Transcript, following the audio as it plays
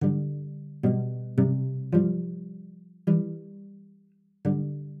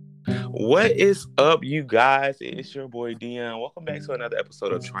What is up, you guys? It's your boy Dion. Welcome back to another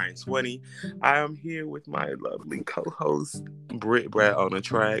episode of Trying 20. I am here with my lovely co-host, Britt Brad on the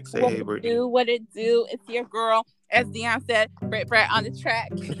track. Say hey, Brittany. What it do? It's your girl, as Dion said, Britt Brad on the track.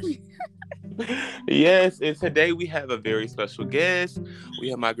 Yes, and today we have a very special guest.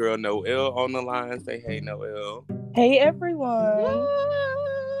 We have my girl Noel on the line. Say hey, Noel. Hey, everyone.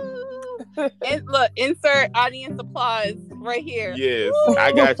 And look, insert audience applause right here. Yes,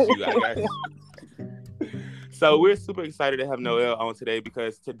 I got you. So we're super excited to have Noel on today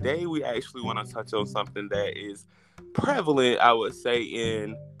because today we actually want to touch on something that is prevalent, I would say,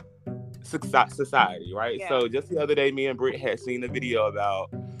 in society, right? Yeah. So just the other day, me and Britt had seen a video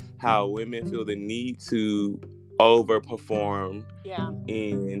about how women feel the need to overperform. Yeah.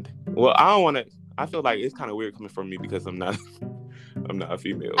 And well, I feel like it's kind of weird coming from me because I'm not a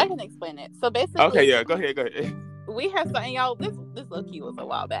female. I can explain it. So basically, okay, yeah, go ahead. We have something, y'all. This low key was a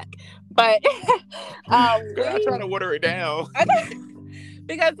while back, but Girl, I try to water it down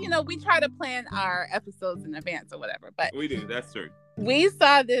because we try to plan our episodes in advance or whatever. But we do. That's true. We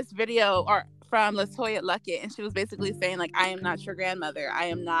saw this video from LaToya Luckett, and she was basically saying, like, I am not your grandmother. I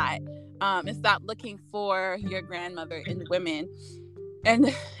am not. And stop looking for your grandmother in women.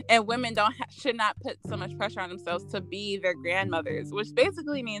 And women should not put so much pressure on themselves to be their grandmothers, which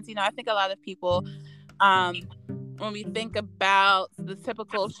basically means, I think a lot of people, when we think about the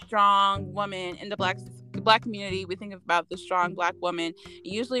typical strong woman in the black community, we think about the strong black woman.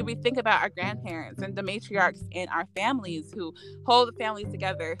 Usually we think about our grandparents and the matriarchs in our families who hold the families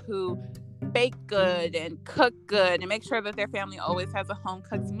together, who bake good and cook good and make sure that their family always has a home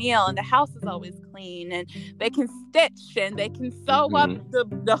cooked meal and the house is always clean and they can stitch and they can sew up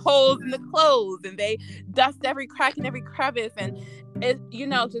the holes in the clothes and they dust every crack and every crevice, and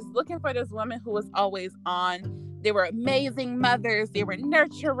just looking for this woman who was always on. They were amazing mothers, they were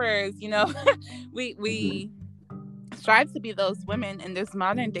nurturers. We strive to be those women in this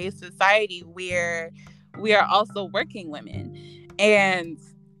modern day society where we are also working women, and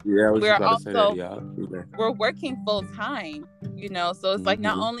we're working full time, so it's like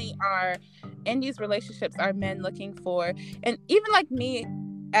not only are in these relationships are men looking for, and even like me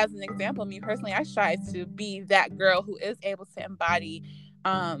as an example, me personally, I strive to be that girl who is able to embody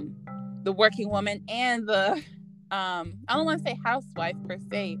the working woman and the I don't want to say housewife per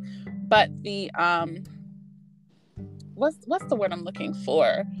se, but the what's the word I'm looking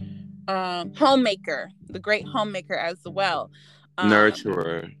for, homemaker, the great homemaker as well.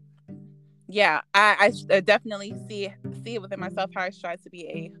 Nurturer. Yeah, I definitely see it within myself how I strive to be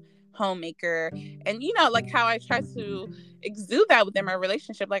a homemaker, and like how I try to exude that within my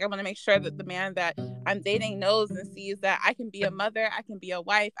relationship. Like I want to make sure that the man that I'm dating knows and sees that I can be a mother, I can be a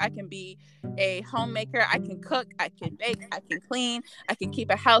wife, I can be a homemaker, I can cook, I can bake, I can clean, I can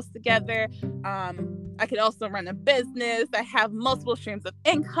keep a house together. I can also run a business. I have multiple streams of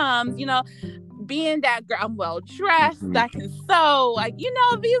income. Being that girl, I'm well dressed. I can sew. Like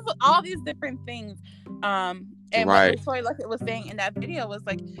all these different things. And right. What LaToya Luckett was saying in that video was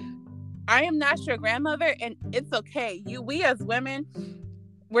like, I am not your grandmother, and it's okay. We as women,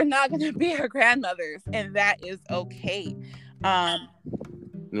 we're not going to be our grandmothers, and that is okay.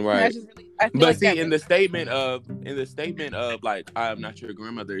 Right. But see, in the statement of like, I am not your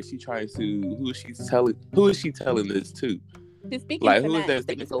grandmother, she tries to, who is she telling this to? She's speaking like, to who men. is that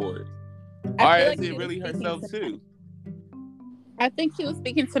speaking for? Or is it really herself too? I think she was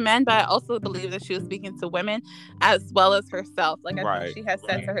speaking to men, but I also believe that she was speaking to women as well as herself. Like I think she has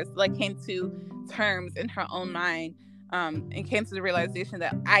said to her, like, came to terms in her own mind, and came to the realization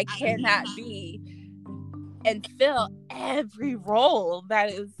that I cannot be and fill every role that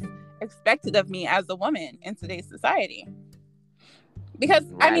is expected of me as a woman in today's society. Because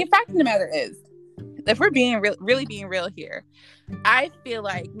fact of the matter is, if we're being really being real here, I feel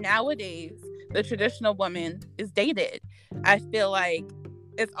like nowadays the traditional woman is dated. I feel like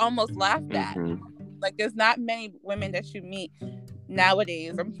it's almost laughed at. Like there's not many women that you meet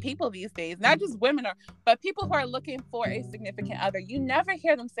nowadays, or people these days, not just women, but people who are looking for a significant other. You never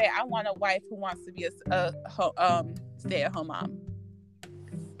hear them say, I want a wife who wants to be a stay-at-home mom.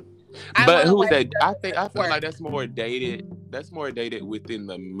 But who is that? I feel like that's more dated. That's more dated within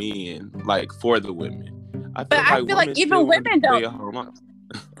the men, like for the women. I feel like even women don't.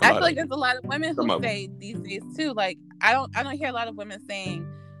 I feel like there's a lot of women who say these days too. Like I don't hear a lot of women saying,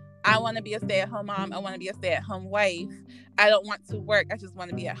 I want to be a stay-at-home mom. I want to be a stay-at-home wife. I don't want to work. I just want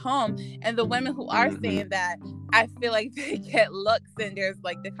to be at home. And the women who are saying that, I feel like they get looks, and there's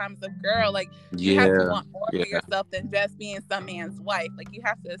like the comments of, girl, like you have to want more for yourself than just being some man's wife. Like you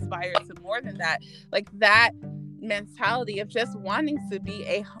have to aspire to more than that. Like that mentality of just wanting to be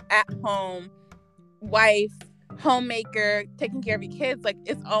a at-home wife, homemaker, taking care of your kids. Like,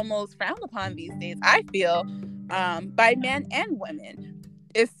 it's almost frowned upon these days, I feel, by men and women.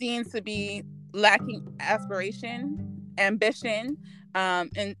 It seems to be lacking aspiration, ambition,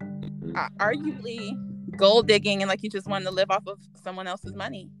 and arguably gold digging, and like you just want to live off of someone else's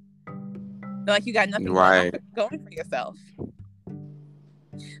money. Like you got nothing going for yourself.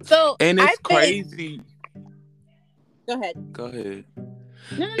 So, and it's crazy. Go ahead.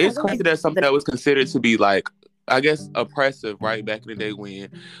 No, it's crazy that something that was considered to be like, I guess, oppressive, right, back in the day when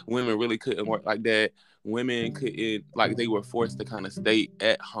women really couldn't work like that. Women couldn't, like, they were forced to kind of stay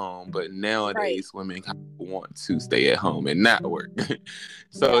at home, but nowadays women kind of want to stay at home and not work.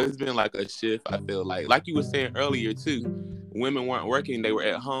 So it's been like a shift, I feel like you were saying earlier too, women weren't working, they were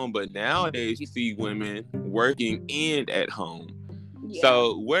at home, but nowadays you see women working and at home.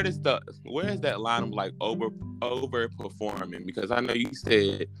 So where is that line of like overperforming? Because I know you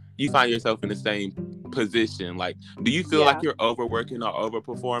said you find yourself in the same position. Like, do you feel like you're overworking or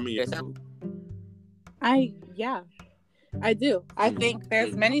overperforming yourself? I do. I think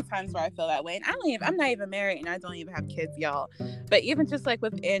there's many times where I feel that way, and I'm not even married, and I don't even have kids, y'all. But even just like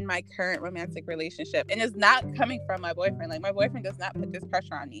within my current romantic relationship, and it's not coming from my boyfriend. Like, my boyfriend does not put this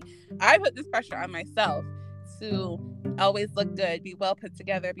pressure on me. I put this pressure on myself to always look good, be well put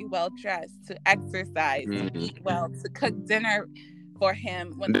together, be well dressed, to exercise, to eat well, to cook dinner for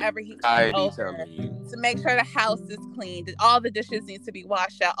him whenever he comes over, to make sure the house is clean, that all the dishes need to be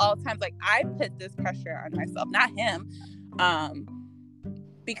washed out all the times. Like, I put this pressure on myself, not him,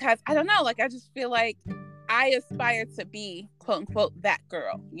 because I don't know, like, I just feel like I aspire to be, quote unquote, that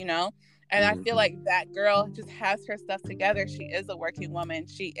girl, you know? And I feel like that girl just has her stuff together. She is a working woman.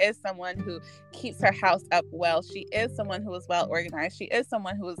 She is someone who keeps her house up well. She is someone who is well organized. She is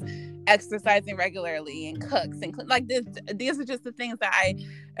someone who is exercising regularly and cooks and like this. These are just the things that I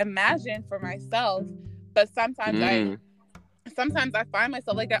imagine for myself. But sometimes I find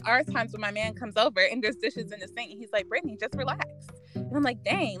myself, like, there are times when my man comes over and there's dishes in the sink and he's like, "Brittany, just relax." And I'm like,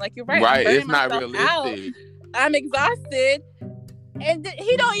 dang, like, you're right. Right, it's not realistic. I'm exhausted. And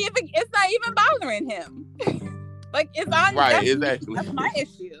it's not even bothering him. Like, it's on. Right, exactly. That's my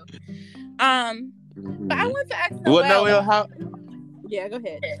issue. But I want to ask Noel. Well, Noel, how? Yeah, go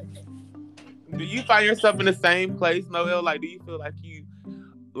ahead. Do you find yourself in the same place, Noel? Like, do you feel like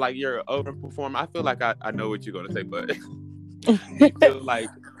you're overperforming? I feel like I know what you're gonna say, but you feel like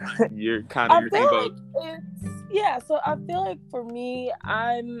you're kind of in the same boat. So I feel like for me,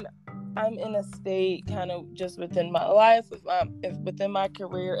 I'm in a state kind of just within my life, within my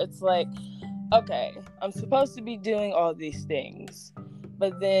career. It's like, okay, I'm supposed to be doing all these things,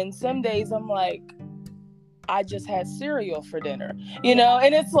 but then some days I'm like, I just had cereal for dinner, you know,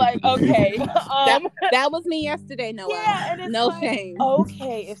 and it's like, okay, that was me yesterday, Noel. Yeah, and it's no shame.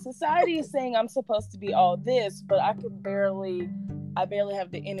 Okay, if society is saying I'm supposed to be all this, but I barely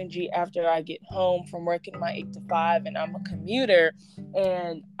have the energy after I get home from working my 8 to 5, and I'm a commuter,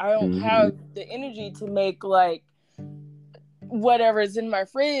 and I don't have the energy to make like whatever is in my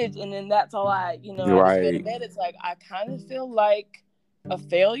fridge, and then that's all I just go to bed. It's like I kind of feel like a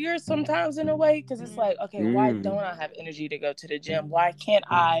failure sometimes in a way, because it's like, okay, why don't I have energy to go to the gym? Why can't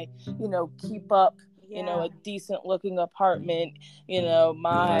I, keep up, a decent looking apartment?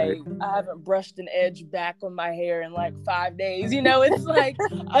 I haven't brushed an edge back on my hair in like 5 days. It's like,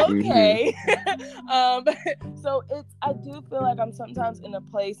 okay. So I do feel like I'm sometimes in a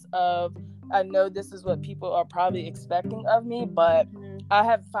place of, I know this is what people are probably expecting of me, but I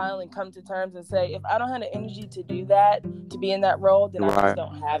have finally come to terms and say, if I don't have the energy to do that, to be in that role, then I just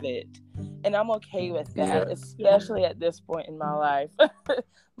don't have it. And I'm okay with that, especially at this point in my life.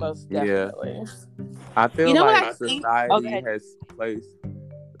 Most definitely. I feel like society has placed...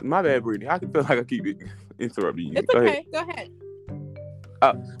 My bad, Brittany. I feel like I keep interrupting you. It's okay. Go ahead.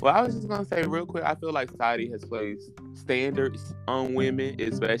 Well, I was just going to say real quick, I feel like society has placed standards on women,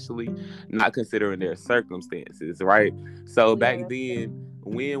 especially not considering their circumstances, right? So back then,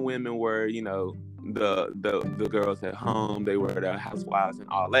 when women were, the girls at home, they were the housewives and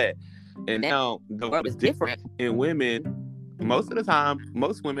all that. And now the world is different. And women, most of the time,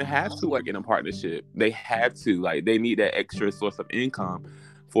 most women have to work in a partnership. They have to. Like, they need that extra source of income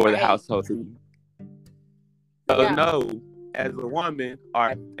for the household. So no, as a woman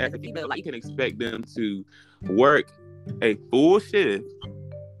or as a female, like, you can expect them to work a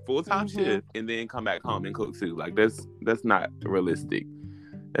full-time shift, and then come back home and cook too. Like, that's not realistic.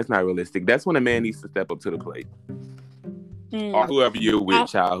 That's not realistic. That's when a man needs to step up to the plate. Or whoever you're with,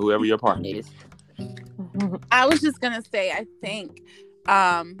 child, whoever your partner is. I was just gonna say, I think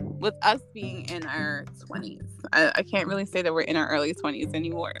with us being in our 20s, I can't really say that we're in our early 20s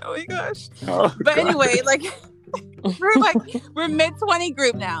anymore. Oh my gosh. Oh, But God. anyway, like we're mid-20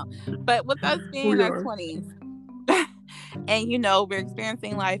 group now. But with us being in our 20s, and we're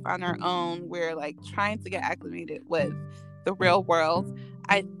experiencing life on our own, we're like trying to get acclimated with the real world.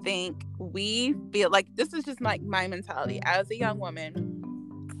 I think we feel like this is just like my mentality as a young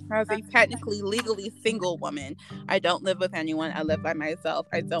woman, as a technically legally single woman. I don't live with anyone. I live by myself.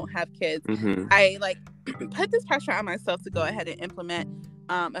 I don't have kids. I like put this pressure on myself to go ahead and implement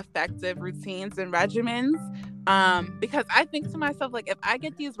effective routines and regimens, because I think to myself, like, if I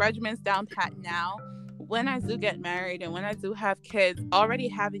get these regimens down pat now, when I do get married and when I do have kids, already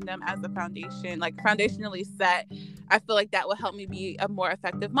having them as a foundation, like foundationally set, I feel like that will help me be a more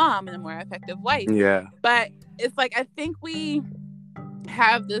effective mom and a more effective wife. Yeah. But it's like, I think we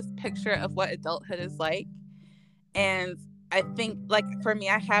have this picture of what adulthood is like. And I think, like, for me,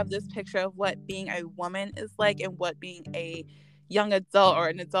 I have this picture of what being a woman is like and what being a young adult or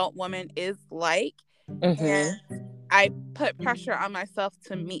an adult woman is like. And I put pressure on myself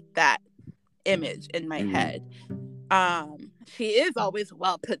to meet that image in my head. She is always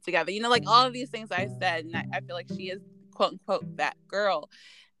well put together, like all of these things I said, and I feel like she is quote unquote that girl.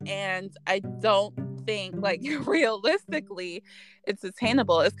 And I don't think, like, realistically it's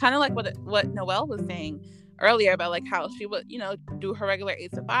attainable. It's kind of like what Noel was saying earlier about like how she would do her regular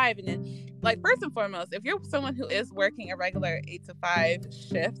 8 to 5, and then, like, first and foremost, if you're someone who is working a regular 8 to 5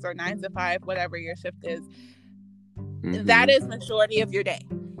 shifts or 9 to 5, whatever your shift is, that is majority of your day.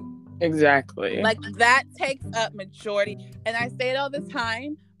 Exactly. Like, that takes up majority. And I say it all the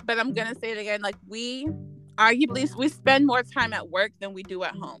time, but I'm gonna say it again. Like, we spend more time at work than we do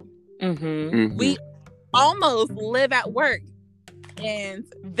at home. We almost live at work and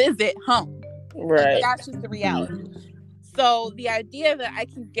visit home. Right. Like, that's just the reality. So the idea that I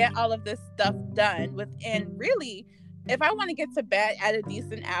can get all of this stuff done within, really, if I want to get to bed at a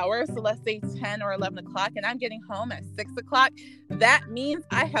decent hour, so let's say 10 or 11 o'clock, and I'm getting home at 6 o'clock, that means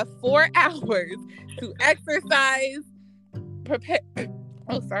I have 4 hours to exercise, prepare.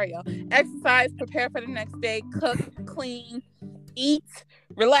 Oh, sorry, y'all. Exercise, prepare for the next day, cook, clean, eat,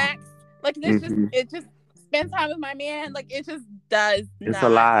 relax. Like, this it just spend time with my man. Like, it just does it's not. a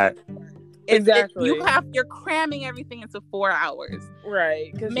lot. Exactly. You're cramming everything into 4 hours.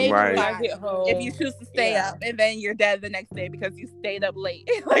 Right. Because maybe when I get home, if you choose to stay up, and then you're dead the next day because you stayed up late,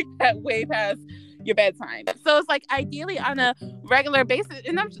 like that, way past your bedtime. So it's like, ideally on a regular basis,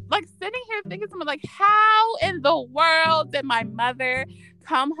 and I'm just, like, sitting here thinking to myself, like, how in the world did my mother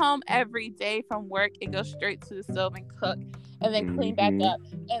come home every day from work and go straight to the stove and cook and then clean back up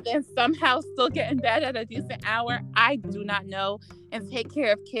and then somehow still get in bed at a decent hour? I do not know. And take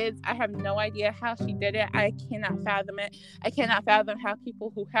care of kids. I have no idea how she did it. I cannot fathom it. I cannot fathom how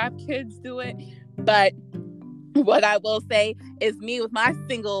people who have kids do it. But what I will say is, me with my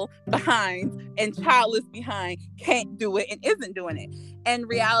single behind and childless behind can't do it and isn't doing it. And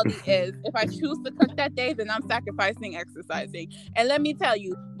reality is, if I choose to cook that day, then I'm sacrificing exercising. And let me tell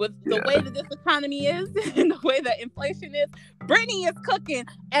you, with the way that this economy is and the way that inflation is, Brittany is cooking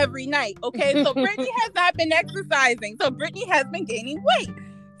every night. Okay, so Brittany has not been exercising, so Brittany has been gaining weight.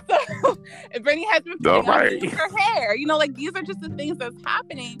 So Brittany has been putting on her hair. Like, these are just the things that's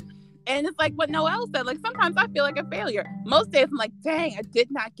happening. And it's like what Noel said, like, sometimes I feel like a failure. Most days I'm like, dang, I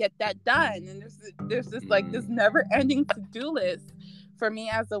did not get that done. And there's just like this never ending to-do list for me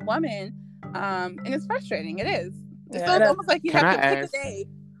as a woman. And it's frustrating. It is. Yeah, so it's almost like you have to pick a day.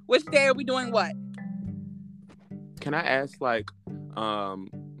 Which day are we doing what? Can I ask, like,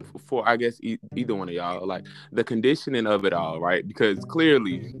 for, I guess, either one of y'all, like, the conditioning of it all, right? Because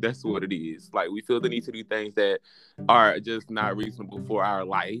clearly that's what it is. Like, we feel the need to do things that are just not reasonable for our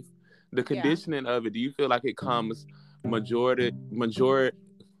life. The conditioning of it, do you feel like it comes majority,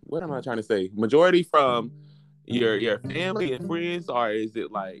 what am I trying to say? Majority from your family and friends, or is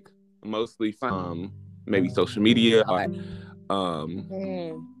it like mostly from maybe social media? Or,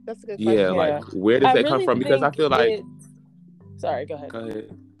 that's a good question. Yeah, like, where does that come from? Because I feel like... Sorry, go ahead. Go ahead.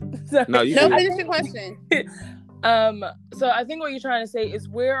 Sorry. No, you finish your question. So I think what you're trying to say is,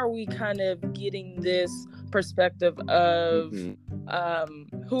 where are we kind of getting this perspective of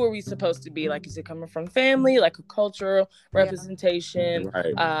who are we supposed to be? Like, is it coming from family, like a cultural representation?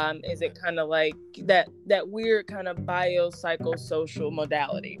 Right. Is it kind of like that weird kind of biopsychosocial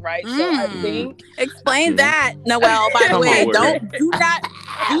modality, right? So I think explain that, Noel, by the way.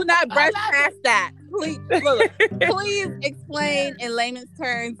 Do not brush past that. please, look, please explain in layman's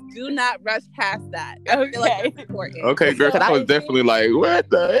terms. Do not rush past that. I feel like that's important. Okay, girl, So I was definitely like, what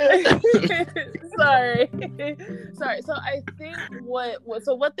the heck? Sorry. So I think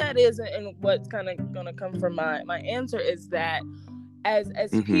what that is, and what's kind of gonna come from my answer is that as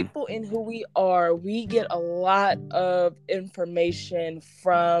people in who we are, we get a lot of information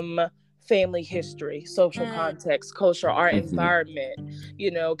from family history, social context, culture, our environment,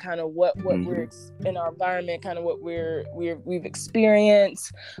 kind of what we're in our environment, kind of what we've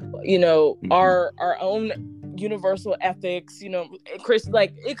experienced, our own universal ethics, Chris,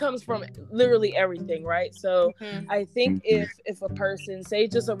 like it comes from literally everything, right? So I think if a person, say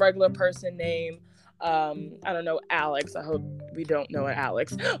just a regular person named I don't know, Alex, I hope we don't know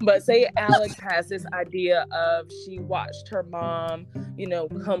Alex, but say Alex has this idea of she watched her mom,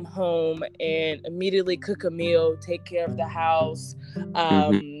 come home and immediately cook a meal, take care of the house,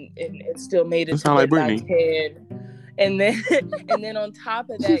 and still made it to bed by 10. And then on top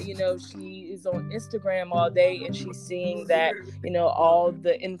of that, she is on Instagram all day and she's seeing that, all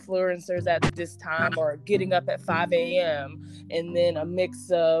the influencers at this time are getting up at 5 a.m. And then a mix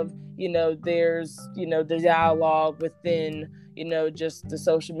of, there's, the dialogue within, just the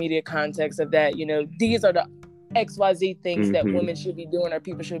social media context of that, these are the XYZ things that women should be doing or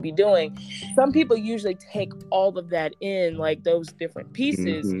people should be doing. Some people usually take all of that in, like those different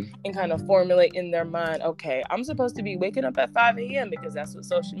pieces, and kind of formulate in their mind, okay, I'm supposed to be waking up at 5 a.m. because that's what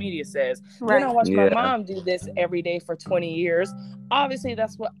social media says. Right. Then I watch my mom do this every day for 20 years. Obviously,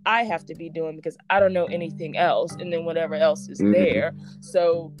 that's what I have to be doing because I don't know anything else. And then whatever else is there.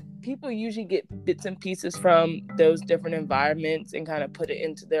 So people usually get bits and pieces from those different environments and kind of put it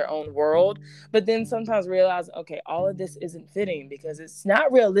into their own world, but then sometimes realize, okay, all of this isn't fitting because it's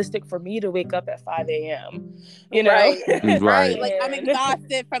not realistic for me to wake up at 5 a.m. Right. Like I'm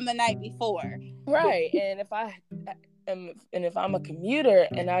exhausted from the night before. Right. And if I'm a commuter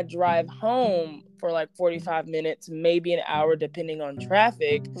and I drive home for like 45 minutes, maybe an hour, depending on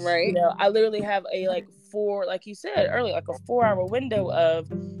traffic, right? I literally have a like you said earlier, like a 4-hour window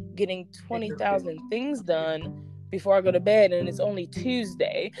of getting 20,000 things done before I go to bed, and it's only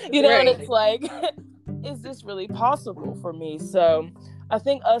Tuesday, and it's like, is this really possible for me? So I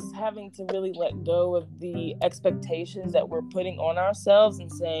think us having to really let go of the expectations that we're putting on ourselves and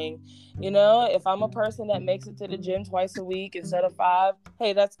saying, if I'm a person that makes it to the gym twice a week instead of 5,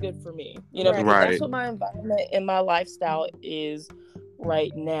 hey, that's good for me, because that's what my environment and my lifestyle is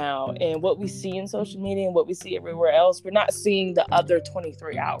right now. And what we see in social media and what we see everywhere else, we're not seeing the other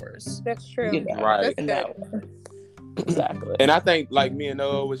 23 hours. That's true. Right. Exactly. And I think, like me and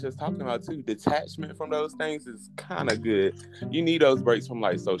Noel was just talking about too, detachment from those things is kind of good. You need those breaks from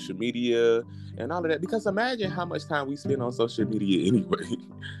like social media and all of that, because imagine how much time we spend on social media anyway.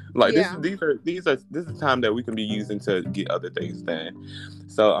 Like this is time that we can be using to get other things done.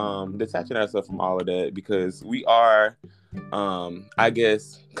 So detaching ourselves from all of that, because we are I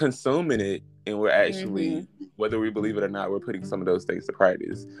guess consuming it, and we're actually, whether we believe it or not, we're putting some of those things to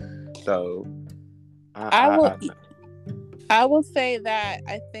practice. So I will say that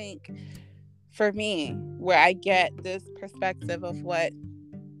I think for me, where I get this perspective of what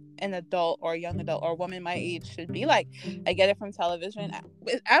an adult or young adult or woman my age should be like, I get it from television.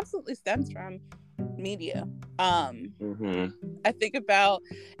 It absolutely stems from media. I think about,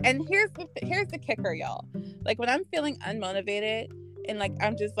 and here's the kicker, y'all. Like when I'm feeling unmotivated and like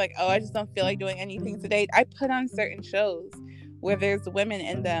I'm just like, oh, I just don't feel like doing anything today, I put on certain shows where there's women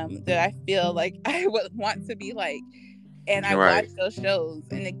in them that I feel like I would want to be like, and I watch those shows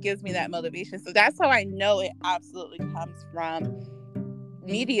and it gives me that motivation. So that's how I know it absolutely comes from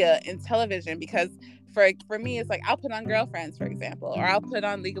media and television, because for me it's like I'll put on Girlfriends, for example, or I'll put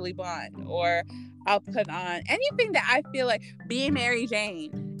on Legally Blonde, or I'll put on anything that I feel like, Being Mary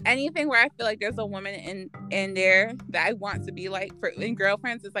Jane, anything where I feel like there's a woman in there that I want to be like. In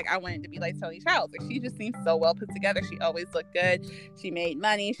Girlfriends, it's like I wanted to be like Tony Childs. Like she just seems so well put together. She always looked good. She made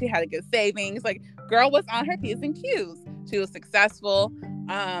money. She had a good savings. Like girl was on her P's and Q's. She was successful.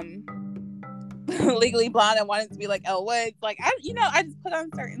 Legally Blonde, I wanted to be like Elle Woods. Like I just put on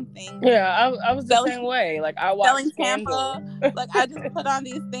certain things. Yeah, I was the same way. Like I watched Scandal. Like I just put on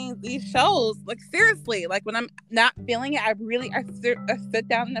these things, these shows. Like seriously, like when I'm not feeling it, I sit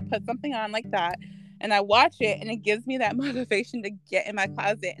down and I put something on like that, and I watch it, and it gives me that motivation to get in my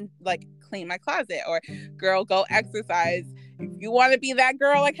closet and like clean my closet, or girl, go exercise. If you want to be that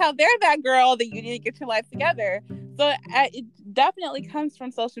girl, like how they're that girl, then you need to get your life together. So it definitely comes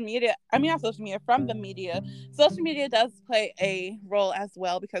from social media. I mean, not social media, from the media. Social media does play a role as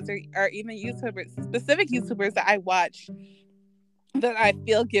well, because there are even YouTubers, specific YouTubers that I watch that I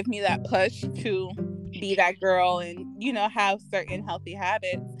feel give me that push to be that girl and, you know, have certain healthy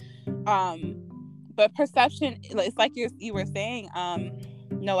habits. But perception, it's like you were saying,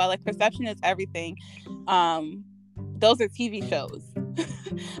 Noel, like perception is everything. Those are TV shows.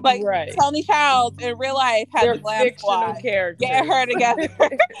 Like right. Tony Childs in real life had They're the Glam fictional Squad characters. getting her together.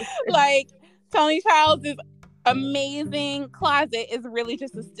 Like Tony Childs' amazing closet is really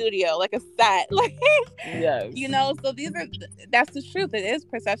just a studio, like a set. Like, yes, you know, so that's the truth. It is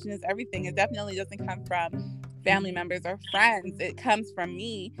perception is everything. It definitely doesn't come from family members or friends. It comes from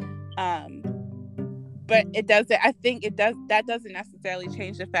me. But it doesn't, I think that doesn't necessarily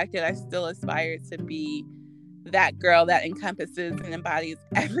change the fact that I still aspire to be that girl that encompasses and embodies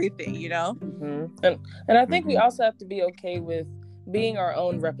everything, you know? Mm-hmm. And I think we also have to be okay with being our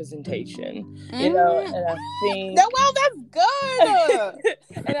own representation, you know, and I think well, that's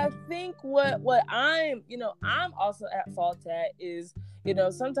good. and I think what I'm also at fault at is, you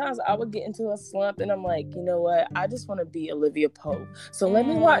know, sometimes I would get into a slump and I'm like, you know what, I just want to be Olivia Pope, so let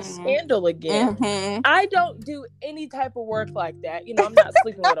me watch Scandal again. I don't do any type of work like that, you know. I'm not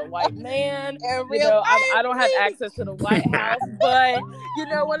sleeping with a white man, you know. I don't have access to the White House, but you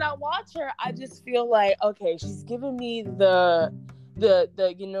know, when I watch her, I just feel like, okay, she's giving me the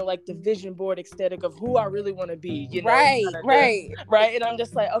you know, like the vision board aesthetic of who I really want to be, you know, right, and I'm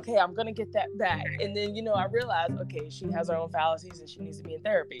just like, okay, I'm gonna get that back. And then, you know, I realize, okay, she has her own fallacies and she needs to be in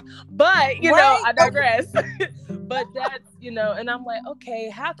therapy, but you know, I digress. But that's, you know, and I'm like, okay,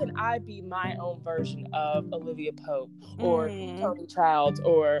 how can I be my own version of Olivia Pope or Tony Childs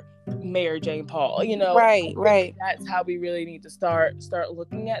or Mary Jane Paul, you know? Right. That's how we really need to start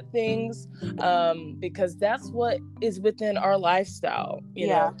looking at things, because that's what is within our lifestyle, you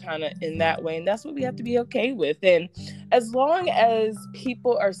know, kind of in that way, and that's what we have to be okay with. And as long as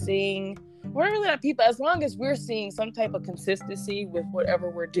people are seeing, we're really not people, as long as we're seeing some type of consistency with whatever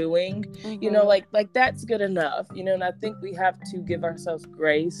we're doing, you know, like that's good enough, you know. And I think we have to give ourselves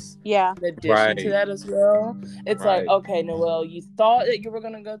grace in addition to that as well. It's like, okay, Noel, you thought that you were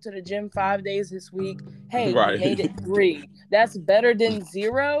going to go to the gym 5 days this week. Hey, you made it 3. That's better than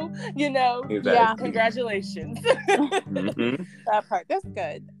 0, you know. Exactly. Congratulations. That part, that's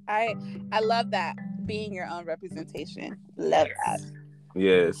good. I love that, being your own representation. Love that.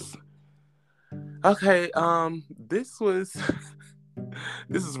 Yes. Okay, this is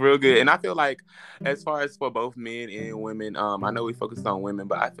real good, and I feel like, as far as for both men and women, I know we focused on women,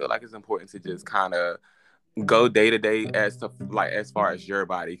 but I feel like it's important to just kind of go day to day as far as your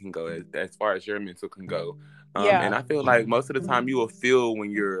body can go, as far as your mental can go. And I feel like most of the time you will feel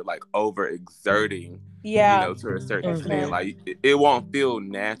when you're like overexerting, you know, to a certain extent, like it won't feel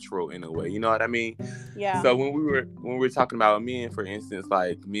natural in a way, you know what I mean? So when we were talking about men, for instance,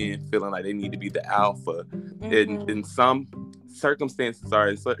 like men feeling like they need to be the alpha, in some circumstances or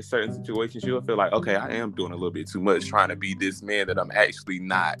in certain situations, you'll feel like, okay, I am doing a little bit too much trying to be this man that I'm actually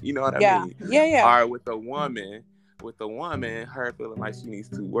not, you know what I mean? Or with a woman, her feeling like she needs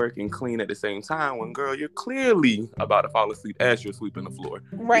to work and clean at the same time, when, girl, you're clearly about to fall asleep as you're sweeping the floor.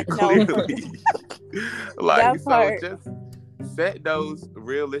 Right. Clearly. Like, so just set those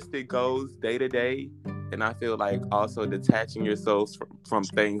realistic goals day to day. And I feel like also detaching yourselves from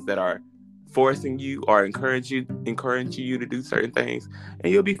things that are forcing you or encouraging you to do certain things,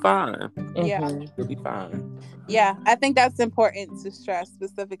 and you'll be fine. You'll be fine. I think that's important to stress,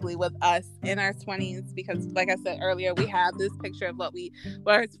 specifically with us in our 20s, because like I said earlier, we have this picture of what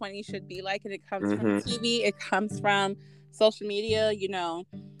our 20s should be like, and it comes from TV, it comes from social media, you know.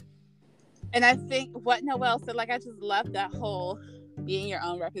 And I think what Noel said, like, I just love that whole being your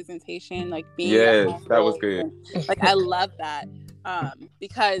own representation, like being that was good. Like, I love that.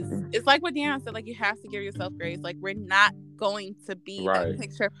 Because it's like what Deanna said, like, you have to give yourself grace. Like, we're not going to be a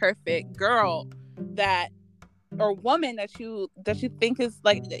picture perfect girl or woman that you think is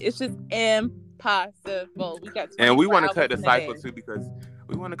like, it's just impossible. We want to cut the cycle too, because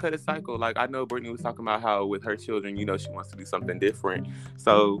we want to cut a cycle. Like, I know Brittany was talking about how with her children, you know, she wants to do something different.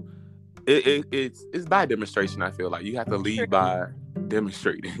 So it's by demonstration. I feel like you have to lead by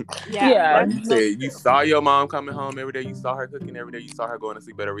demonstrating. Like you said, you saw your mom coming home every day, you saw her cooking every day, you saw her going to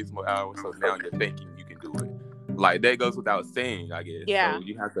sleep at a reasonable hour, so now you're thinking you can do it. Like, that goes without saying, I guess. So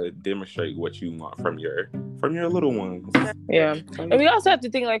you have to demonstrate what you want from your little ones. And we also have to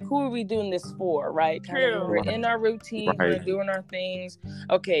think, like, who are we doing this for, right? We're in our routine, we're doing our things.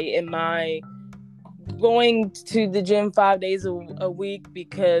 Okay, am I going to the gym 5 days a week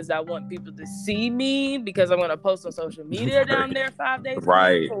because I want people to see me, because I'm going to post on social media down there 5 days a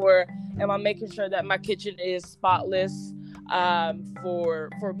week? Or am I making sure that my kitchen is spotless?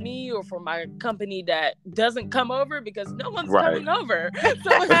 for me or for my company that doesn't come over because no one's Right. coming over. So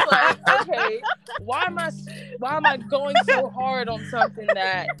it's like, okay, why am I going so hard on something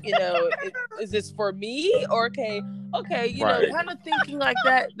that, you know, is this for me? Or okay, you know, Right. kind of thinking like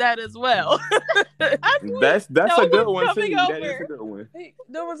that as well. That's No a good one's one too. coming That over. is a good one. Hey,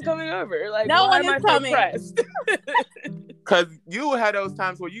 no one's coming over. Like, No why one am I is so coming. pressed? Cause you will have those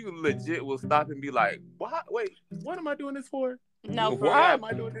times where you legit will stop and be like, "What? Wait, what am I doing this for? No, for Why real. am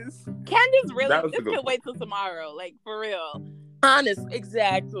I doing this?" Candace really, That was a this good can one. wait till tomorrow. Like, for real. Honest,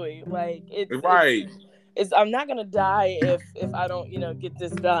 exactly. Like Right. it's I'm not gonna die if I don't, you know, get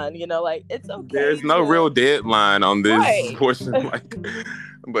this done. You know, like it's okay. There's no real deadline on this Right. portion, like.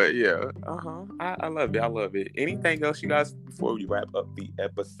 But yeah, I love it. I love it. Anything else, you guys, before we wrap up the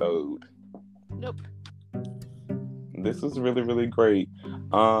episode? Nope. This was really, really great.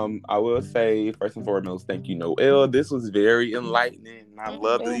 I will say, first and foremost, thank you, Noel. This was very enlightening. I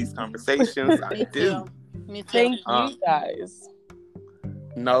love these conversations. I do. Me too. Thank you guys.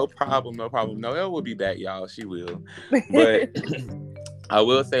 No problem. Noel will be back, y'all. She will. But I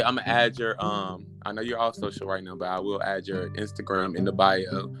will say, I'm gonna add your I know you're off social right now, but I will add your Instagram in the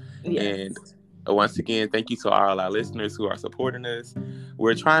bio. Yes. And once again, thank you to all our listeners who are supporting us.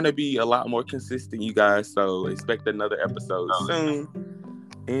 We're trying to be a lot more consistent, you guys. So expect another episode soon.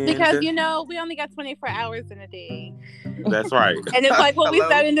 And because, you know, we only got 24 hours in a day. That's right. And it's like what we Hello?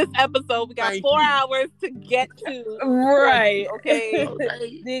 said in this episode. We got Thank 4 you. hours to get to. Right. Okay.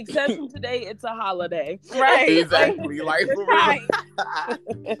 Okay. The exception today, it's a holiday. Right. Exactly. Like, We're for real. trying.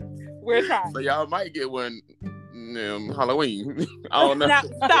 We're trying. So y'all might get one Halloween. I don't know.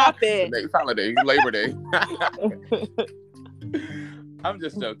 Stop it. The next holiday, Labor Day. I'm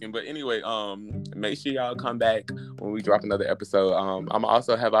just joking, but anyway, make sure y'all come back when we drop another episode. I'm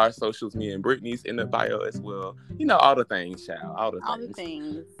also have our socials, me and Brittany's, in the bio as well. You know, all the things, child, all the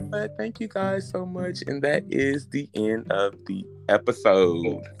things. But thank you guys so much, and that is the end of the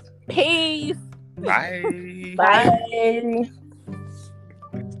episode. Peace. Bye. Bye.